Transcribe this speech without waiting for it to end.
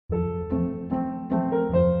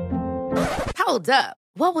Hold up.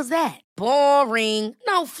 What was that? Boring.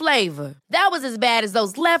 No flavor. That was as bad as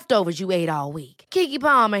those leftovers you ate all week. Keke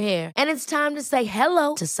Palmer here, and it's time to say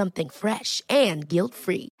hello to something fresh and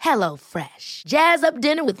guilt-free. Hello Fresh. Jazz up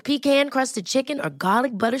dinner with pecan-crusted chicken or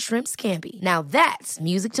garlic butter shrimp scampi. Now that's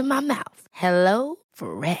music to my mouth. Hello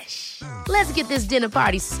Fresh. Let's get this dinner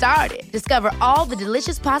party started. Discover all the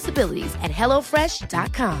delicious possibilities at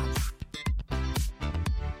hellofresh.com.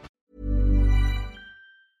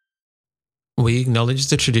 We acknowledge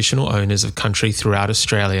the traditional owners of country throughout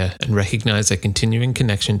Australia and recognise their continuing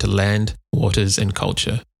connection to land, waters and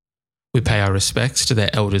culture. We pay our respects to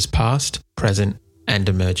their elders past, present and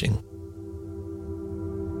emerging.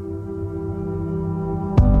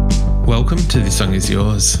 Welcome to This Song Is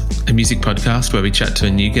Yours, a music podcast where we chat to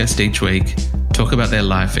a new guest each week, talk about their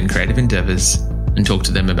life and creative endeavours, and talk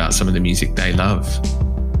to them about some of the music they love.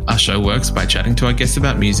 Our show works by chatting to our guests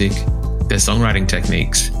about music, their songwriting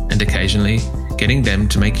techniques, and occasionally getting them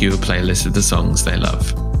to make you a playlist of the songs they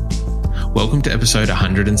love. Welcome to episode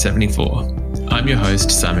 174. I'm your host,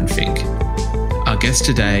 Simon Fink. Our guest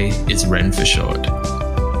today is Ren for Short.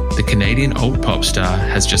 The Canadian alt pop star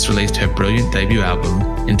has just released her brilliant debut album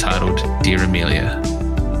entitled Dear Amelia.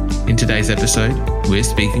 In today's episode, we're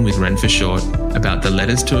speaking with Ren for Short about the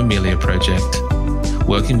Letters to Amelia project,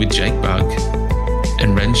 working with Jake Bugg,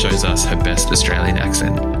 and Ren shows us her best Australian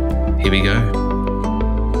accent. Here we go.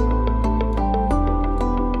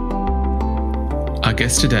 Our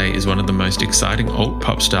guest today is one of the most exciting alt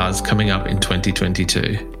pop stars coming up in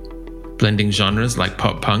 2022. Blending genres like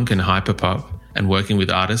pop punk and hyperpop and working with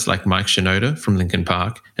artists like Mike Shinoda from Linkin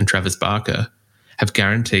Park and Travis Barker have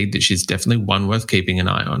guaranteed that she's definitely one worth keeping an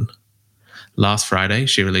eye on. Last Friday,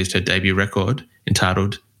 she released her debut record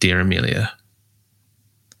entitled Dear Amelia.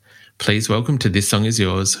 Please welcome to This Song Is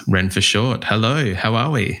Yours, Ren for Short. Hello, how are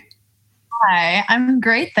we? Hi, I'm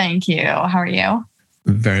great, thank you. How are you?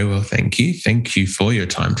 Very well, thank you. Thank you for your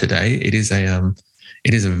time today. It is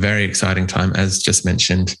a very exciting time. As just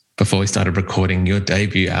mentioned before we started recording, your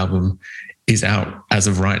debut album is out as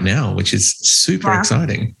of right now, which is super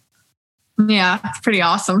exciting. Yeah, it's pretty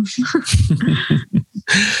awesome.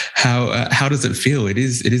 How does it feel? It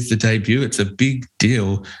is the debut. It's a big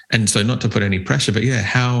deal, and so not to put any pressure, but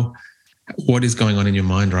yeah, what is going on in your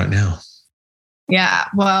mind right now? Yeah,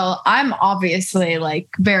 well, I'm obviously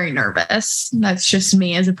very nervous. That's just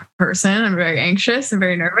me as a person. I'm very anxious and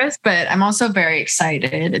very nervous, but I'm also very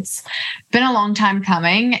excited. It's been a long time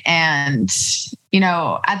coming. And,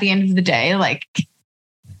 at the end of the day,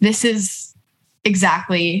 this is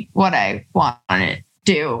exactly what I want to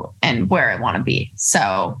do and where I want to be.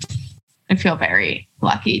 So I feel very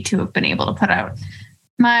lucky to have been able to put out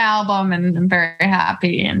my album, and I'm very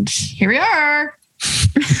happy. And here we are.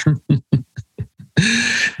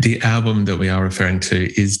 The album that we are referring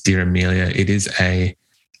to is Dear Amelia. It is a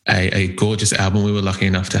gorgeous album. We were lucky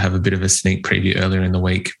enough to have a bit of a sneak preview earlier in the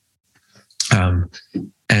week.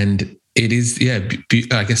 And it is,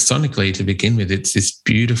 I guess sonically to begin with, it's this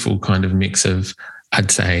beautiful kind of mix of,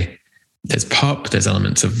 I'd say, there's pop, there's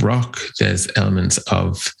elements of rock, there's elements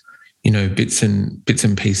of, bits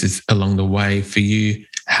and pieces along the way. For you,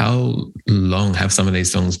 how long have some of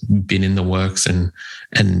these songs been in the works and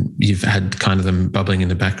you've had kind of them bubbling in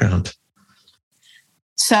the background?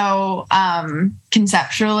 So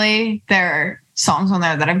conceptually, there are songs on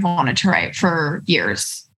there that I've wanted to write for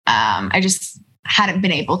years. I just hadn't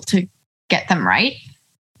been able to get them right.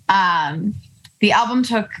 The album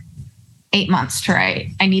took 8 months to write.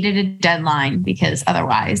 I needed a deadline because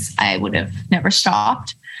otherwise I would have never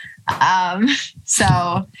stopped.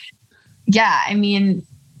 So yeah, I mean,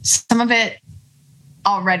 some of it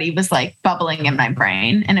already was bubbling in my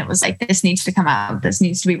brain, and it was this needs to come out. This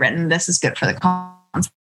needs to be written. This is good for the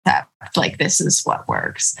concept. This is what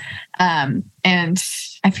works. And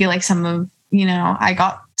I feel like some of, I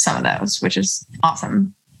got some of those, which is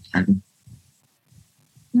awesome. And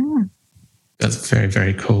yeah. That's very,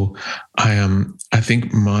 very cool. I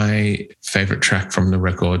think my favorite track from the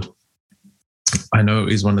record, I know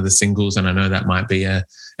it is one of the singles, and I know that might be a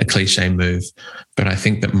cliche move, but I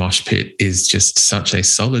think that Mosh Pit is just such a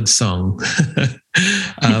solid song.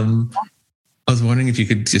 I was wondering if you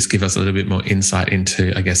could just give us a little bit more insight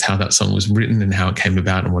into, I guess, how that song was written and how it came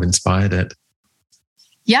about and what inspired it.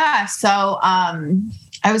 Yeah. So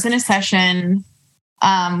I was in a session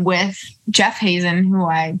with Jeff Hazen, who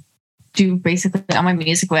I do basically all my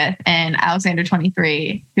music with, and Alexander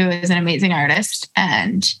 23, who is an amazing artist.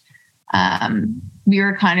 And we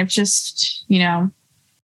were kind of just,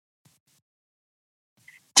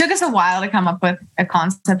 took us a while to come up with a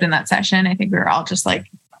concept in that session. I think we were all just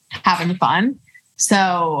having fun.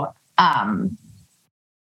 So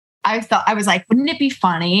I was like, wouldn't it be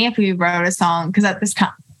funny if we wrote a song? Because at this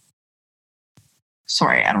time,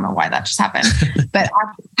 sorry, I don't know why that just happened. But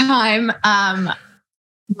at the time,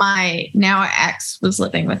 my now ex was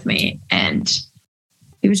living with me and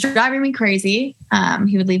he was driving me crazy.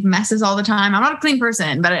 He would leave messes all the time. I'm not a clean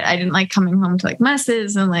person, but I didn't like coming home to like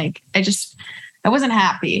messes and like, I wasn't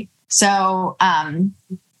happy. So I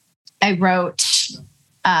wrote,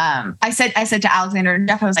 I said to Alexander and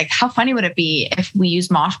Jeff, I was like, how funny would it be if we use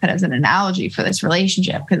mosh pit as an analogy for this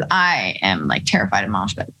relationship? Because I am like terrified of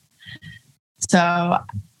mosh pit. So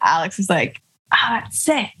Alex was like, oh, that's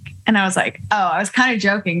sick. And I was like, oh, I was kind of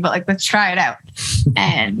joking, but like, let's try it out.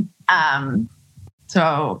 And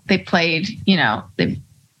so they played, they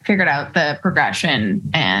figured out the progression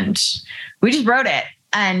and we just wrote it.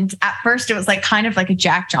 And at first it was like kind of like a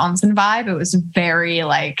Jack Johnson vibe. It was very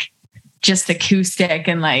like just acoustic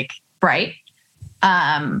and like bright.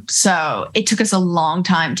 So it took us a long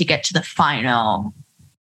time to get to the final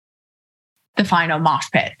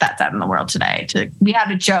mosh pit that's out in the world today. We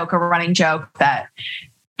had a running joke that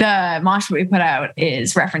the mosh pit we put out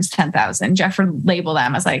is reference 10,000. Jeff would label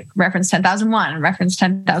them as like reference 10,001 and reference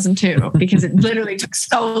 10,002 because it literally took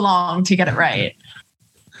so long to get it right.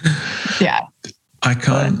 Yeah. I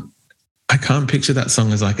can't picture that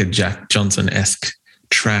song as like a Jack Johnson-esque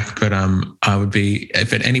track, but I would be,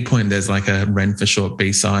 if at any point there's like a Ren for Short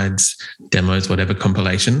B-sides, demos, whatever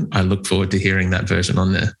compilation, I look forward to hearing that version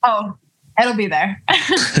on there. Oh, it'll be there.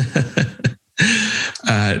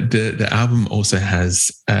 The album also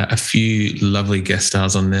has a few lovely guest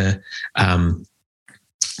stars on there.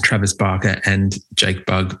 Travis Barker and Jake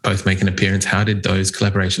Bugg both make an appearance. How did those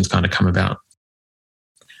collaborations kind of come about?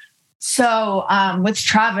 So with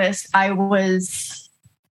Travis, I was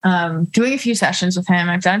doing a few sessions with him.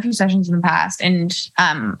 I've done a few sessions in the past, and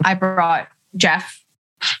I brought Jeff,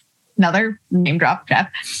 another name drop,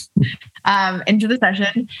 Jeff, into the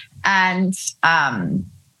session. And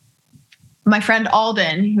my friend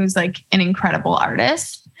Alden, who's like an incredible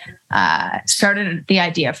artist, started the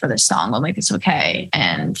idea for this song, We'll Make This Okay.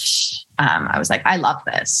 And I was like, I love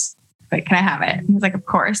this. Like, can I have it? And he was like, of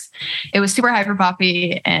course. It was super hyper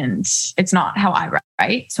poppy and it's not how I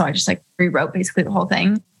write. So I just like rewrote basically the whole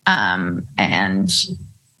thing. And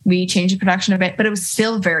we changed the production a bit, but it was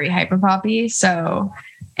still very hyper poppy. So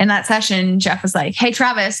in that session, Jeff was like, hey,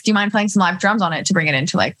 Travis, do you mind playing some live drums on it to bring it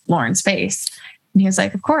into like Lauren's space? And he was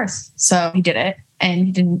like, of course. So he did it. And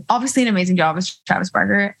he did obviously an amazing job as Travis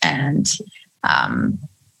Barker. And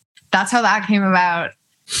that's how that came about.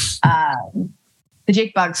 The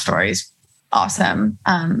Jake Bugg story is awesome.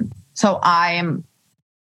 So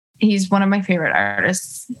he's one of my favorite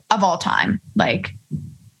artists of all time. Like,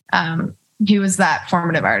 he was that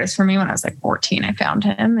formative artist for me when I was like 14. I found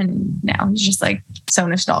him and now he's just like so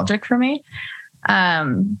nostalgic for me.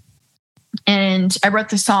 And I wrote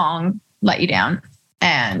the song Let You Down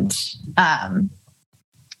and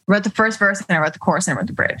wrote the first verse and I wrote the chorus and I wrote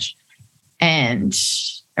the bridge. And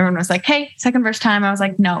everyone was like, hey, second verse time. I was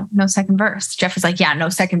like, no second verse. Jeff was like, yeah, no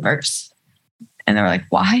second verse. And they were like,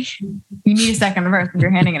 why? You need a second verse. If you're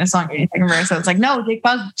handing in a song, you need a second verse. So it's like, no,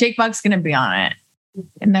 Jake Bugg's going to be on it.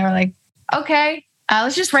 And they were like, okay,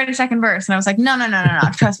 let's just write a second verse. And I was like, no.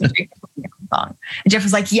 Trust me, Jake Bugg's going to be on the song. And Jeff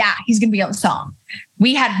was like, yeah, he's going to be on the song.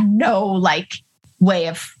 We had no like way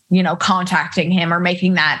of, contacting him or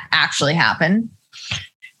making that actually happen.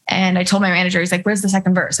 And I told my manager, he's like, where's the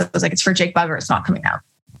second verse? I was like, it's for Jake Bugg or it's not coming out.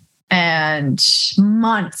 And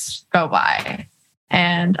months go by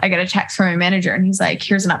and I get a text from my manager and he's like,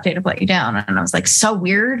 here's an update of Let You Down. And I was like, so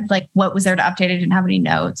weird. Like, what was there to update? I didn't have any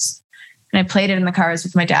notes. And I played it in the cars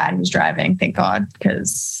with my dad who was driving, thank God,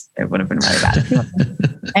 because it would have been really bad.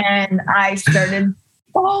 And I started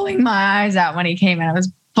bawling my eyes out when he came in. I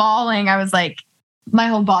was bawling. I was like, my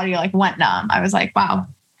whole body like went numb. I was like, wow.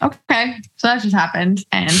 Okay, so that just happened.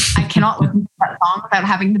 And I cannot listen to that song without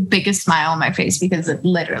having the biggest smile on my face because it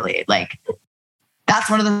literally, like, that's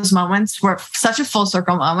one of those moments where such a full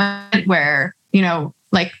circle moment where,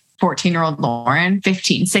 like 14-year-old Lauren,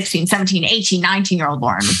 15, 16, 17, 18, 19-year-old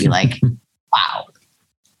Lauren would be like, wow,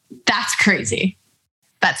 that's crazy.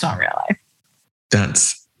 That's not real life.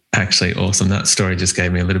 That's actually awesome. That story just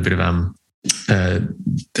gave me a little bit of, oh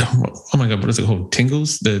my God, what is it called?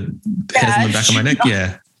 Tingles? The hairs on the back of my neck?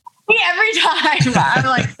 Yeah. Every time I'm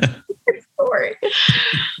like, story.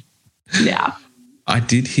 Yeah. I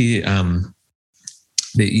did hear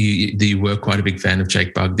that you were quite a big fan of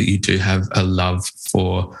Jake Bugg, that you do have a love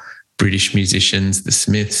for British musicians, the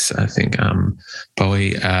Smiths, I think,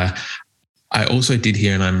 Bowie. I also did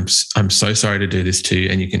hear, and I'm so sorry to do this to you,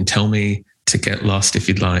 and you can tell me to get lost if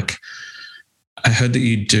you'd like, I heard that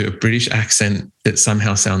you do a British accent that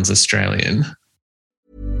somehow sounds Australian.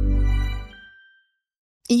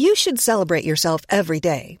 You should celebrate yourself every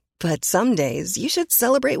day, but some days you should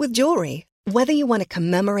celebrate with jewelry. Whether you want to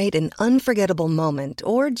commemorate an unforgettable moment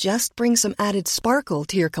or just bring some added sparkle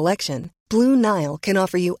to your collection, Blue Nile can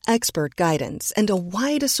offer you expert guidance and a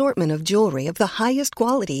wide assortment of jewelry of the highest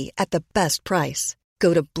quality at the best price.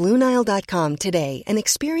 Go to BlueNile.com today and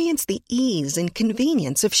experience the ease and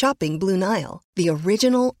convenience of shopping Blue Nile, the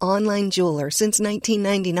original online jeweler since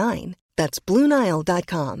 1999. That's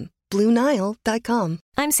BlueNile.com. BlueNile.com.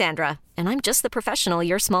 I'm Sandra, and I'm just the professional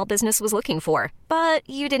your small business was looking for. But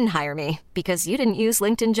you didn't hire me because you didn't use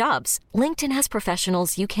LinkedIn Jobs. LinkedIn has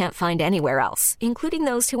professionals you can't find anywhere else, including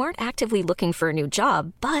those who aren't actively looking for a new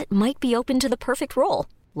job, but might be open to the perfect role,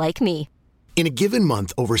 like me. In a given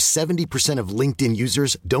month, over 70% of LinkedIn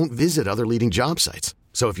users don't visit other leading job sites.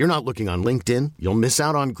 So if you're not looking on LinkedIn, you'll miss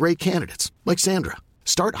out on great candidates like Sandra.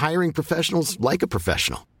 Start hiring professionals like a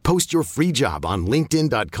professional. Post your free job on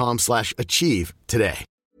linkedin.com/achieve today.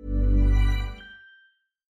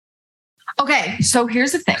 Okay, so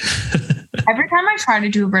here's the thing. Every time I try to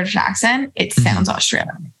do a British accent, it sounds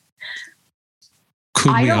Australian.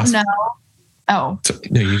 I don't know. Oh.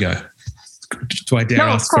 No, you go. Do I dare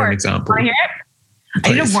ask for an example? I hear it.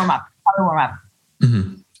 I need to warm up.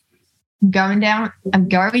 Mm-hmm. I'm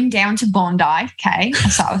going down to Bondi. Okay, I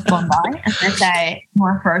start with Bondi, and then I say,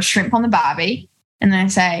 "More for a shrimp on the barbie," and then I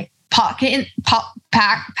say, pack it in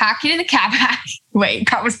the cab bag." Wait,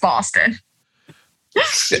 that was Boston.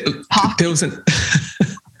 There was an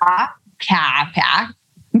cab pack.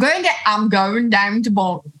 I'm going down to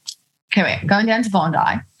Bondi. Okay, wait, going down to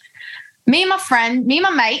Bondi. Me and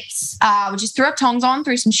my mates, we just threw our tongues on,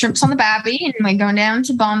 threw some shrimps on the barbie, and we're going down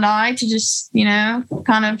to Bondi to just,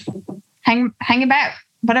 kind of hang about.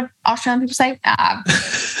 What do Australian people say?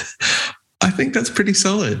 I think that's pretty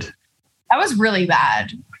solid. That was really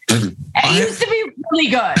bad. It used to be really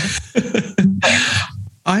good.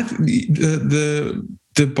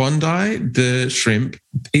 The Bondi, the shrimp,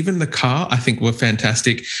 even the car, I think were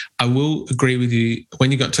fantastic. I will agree with you.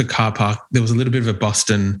 When you got to car park, there was a little bit of a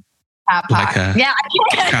Boston, like a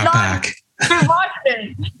car park. Yeah.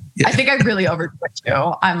 I think I really overdo it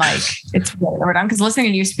too. I'm like, it's really overdone because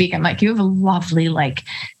listening to you speak, I'm like, you have a lovely,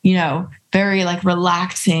 very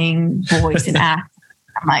relaxing voice and act.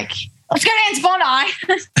 I'm like, let's go dance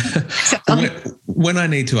Bondi. When I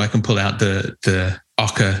need to, I can pull out the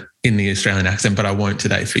ochre in the Australian accent, but I won't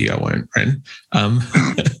today for you. I won't, Ren.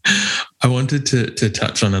 I wanted to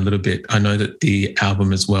touch on a little bit. I know that the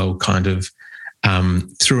album as well kind of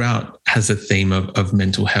throughout has a theme of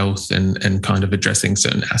mental health and kind of addressing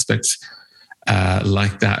certain aspects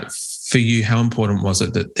like that. For you, how important was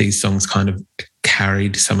it that these songs kind of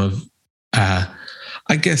carried some of, I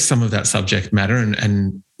guess, some of that subject matter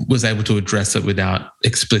and was able to address it without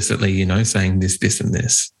explicitly, saying this, and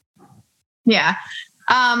this? Yeah.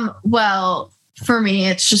 Well, for me,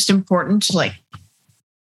 it's just important to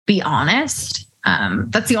be honest.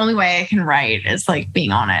 That's the only way I can write is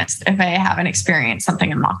being honest. If I haven't experienced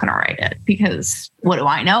something, I'm not going to write it because what do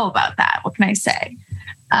I know about that? What can I say?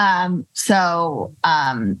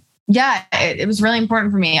 It was really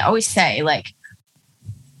important for me. I always say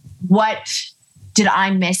what did I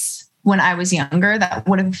miss when I was younger that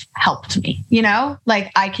would have helped me?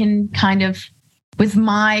 I can kind of, with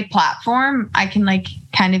my platform, I can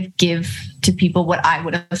kind of give to people what I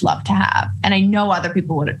would have loved to have. And I know other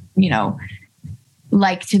people would,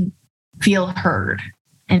 like to feel heard.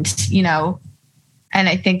 And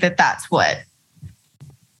I think that that's what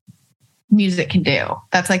music can do.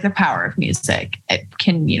 That's the power of music. It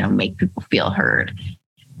can, make people feel heard.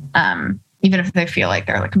 Even if they feel like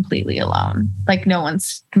they're completely alone. No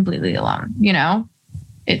one's completely alone,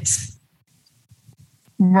 it's,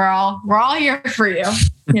 we're all here for you,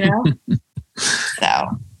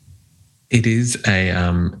 So it is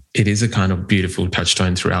a kind of beautiful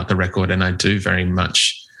touchstone throughout the record, and I do very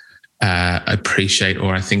much appreciate,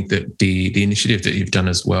 or I think that the initiative that you've done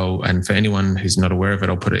as well. And for anyone who's not aware of it,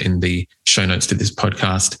 I'll put it in the show notes to this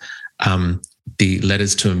podcast. The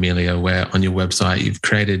letters to Amelia, where on your website you've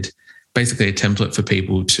created basically a template for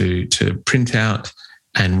people to print out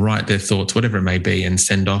and write their thoughts, whatever it may be, and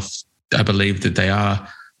send off. I believe that they are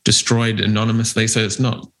destroyed anonymously, so it's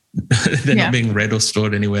not they're not being read or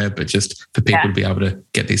stored anywhere, but just for people to be able to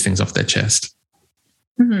get these things off their chest.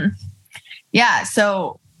 Mm-hmm. Yeah.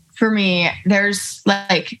 So for me, there's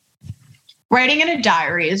writing in a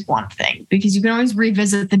diary is one thing because you can always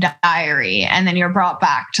revisit the diary and then you're brought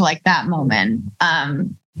back to that moment.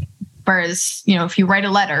 Whereas, if you write a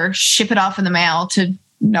letter, ship it off in the mail to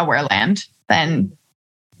nowhere land, then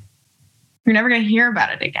you're never going to hear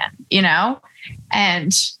about it again, you know?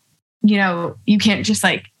 And, you know, you can't just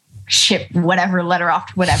like ship whatever letter off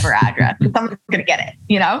to whatever address. Someone's going to get it,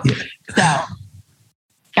 you know? Yeah. So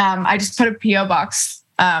I just put a PO box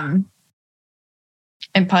in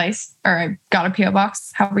place, or I got a PO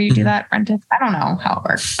box. However you do that, rent it. I don't know how it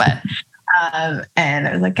works, but and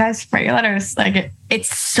I was like, guys, write your letters. Like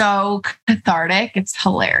it's so cathartic. It's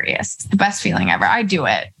hilarious. It's the best feeling ever. I do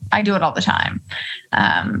it all the time.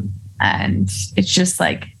 And it's just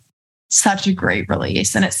like such a great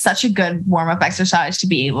release. And it's such a good warm up exercise to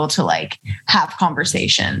be able to like have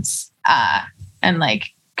conversations and like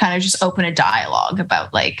kind of just open a dialogue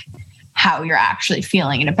about like how you're actually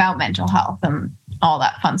feeling and about mental health and all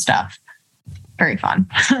that fun stuff. Very fun.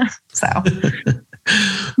 So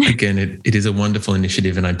again, it is a wonderful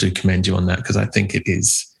initiative, and I do commend you on that, because I think it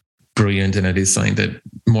is brilliant, and it is something that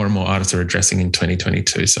more and more artists are addressing in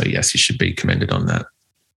 2022. So yes, you should be commended on that.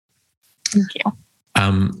 Thank you.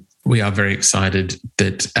 We are very excited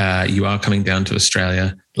that you are coming down to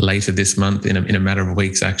Australia later this month, in a matter of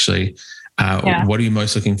weeks, actually. What are you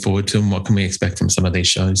most looking forward to, and what can we expect from some of these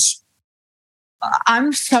shows?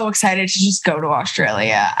 I'm so excited to just go to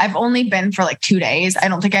Australia. I've only been for like 2 days. I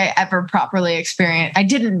don't think I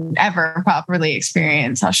didn't ever properly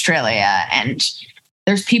experience Australia. And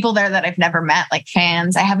there's people there that I've never met, like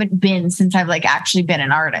fans. I haven't been since I've like actually been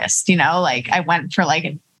an artist, you know, like I went for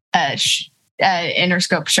like a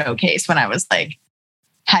Interscope showcase when I was like,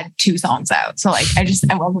 had 2 songs out. So like, I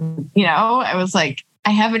wasn't, you know, I was like, I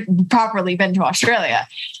haven't properly been to Australia.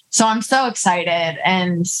 So I'm so excited.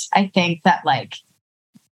 And I think that like,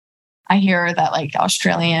 I hear that like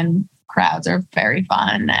Australian crowds are very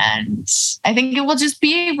fun, and I think it will just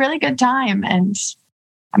be a really good time. And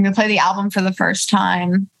I'm going to play the album for the first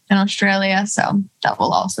time in Australia. So that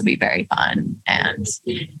will also be very fun. And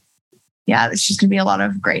yeah, it's just going to be a lot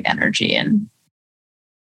of great energy and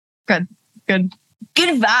good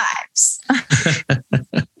vibes.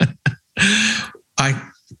 I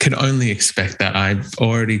can only expect that. I've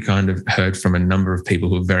already kind of heard from a number of people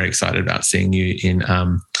who are very excited about seeing you in,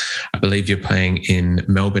 I believe you're playing in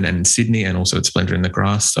Melbourne and Sydney, and also at Splendor in the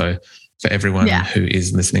Grass. So for everyone who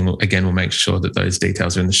is listening, again, we'll make sure that those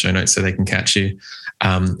details are in the show notes so they can catch you.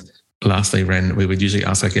 Lastly, Ren, we would usually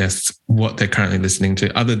ask our guests what they're currently listening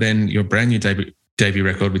to, other than your brand new debut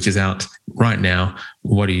record, which is out right now.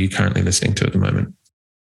 What are you currently listening to at the moment?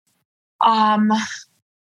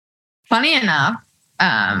 Funny enough,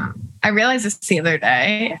 I realized this the other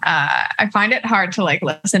day. I find it hard to like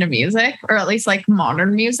listen to music, or at least like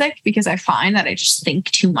modern music, because I find that I just think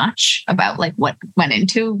too much about like what went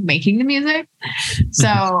into making the music.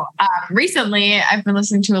 So recently I've been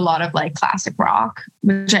listening to a lot of like classic rock,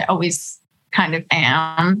 which I always kind of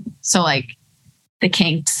am. So like the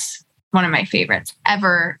Kinks, one of my favorites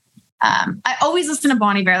ever. I always listen to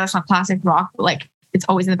Bon Iver. That's not classic rock, but like it's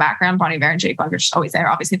always in the background. Bon Iver and Jake Bugger are just always there.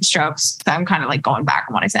 Obviously the Strokes. So I'm kind of like going back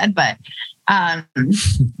on what I said, but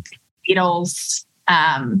Beatles,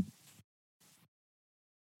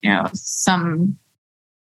 you know, some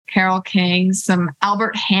Carole King, some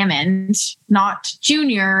Albert Hammond, not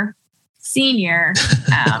junior, senior.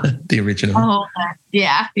 The original. Oh,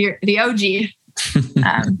 yeah, the OG.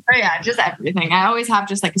 But yeah, just everything. I always have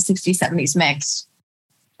just like a 60s, 70s mix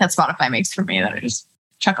that Spotify makes for me that I just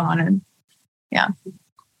chuck on, and yeah.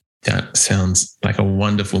 That sounds like a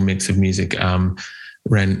wonderful mix of music.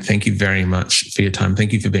 Ren, thank you very much for your time.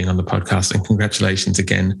 Thank you for being on the podcast, and congratulations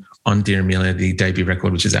again on Dear Amelia, the debut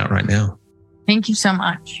record, which is out right now. Thank you so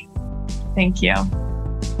much. Thank you.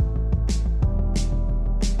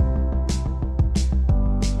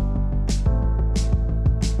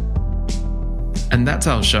 And that's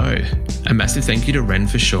our show. A massive thank you to Ren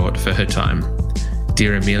for Short for her time.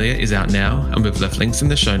 Dear Amelia is out now, and we've left links in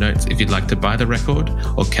the show notes if you'd like to buy the record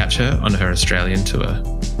or catch her on her Australian tour.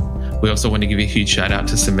 We also want to give a huge shout out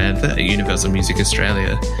to Samantha at Universal Music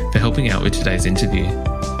Australia for helping out with today's interview.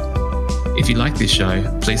 If you like this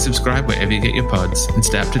show, please subscribe wherever you get your pods and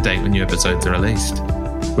stay up to date when new episodes are released.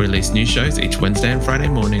 We release new shows each Wednesday and Friday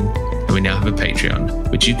morning, and we now have a Patreon,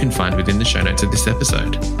 which you can find within the show notes of this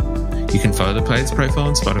episode. You can follow the Players profile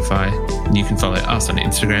on Spotify, and you can follow us on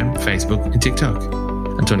Instagram, Facebook, and TikTok.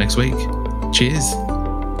 Until next week, cheers.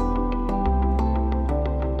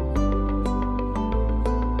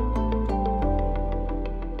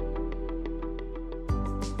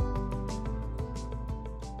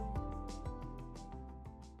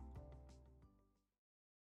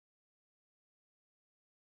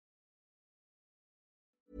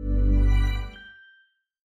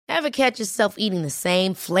 Ever catch yourself eating the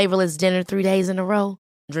same flavorless dinner 3 days in a row?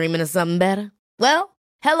 Dreaming of something better? Well,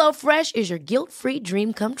 HelloFresh is your guilt-free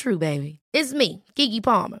dream come true, baby. It's me, Keke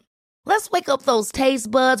Palmer. Let's wake up those taste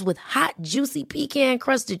buds with hot, juicy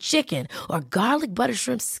pecan-crusted chicken or garlic butter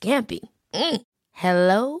shrimp scampi.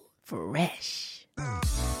 Hello Fresh.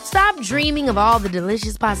 Stop dreaming of all the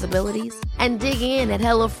delicious possibilities and dig in at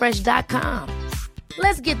HelloFresh.com.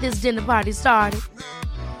 Let's get this dinner party started.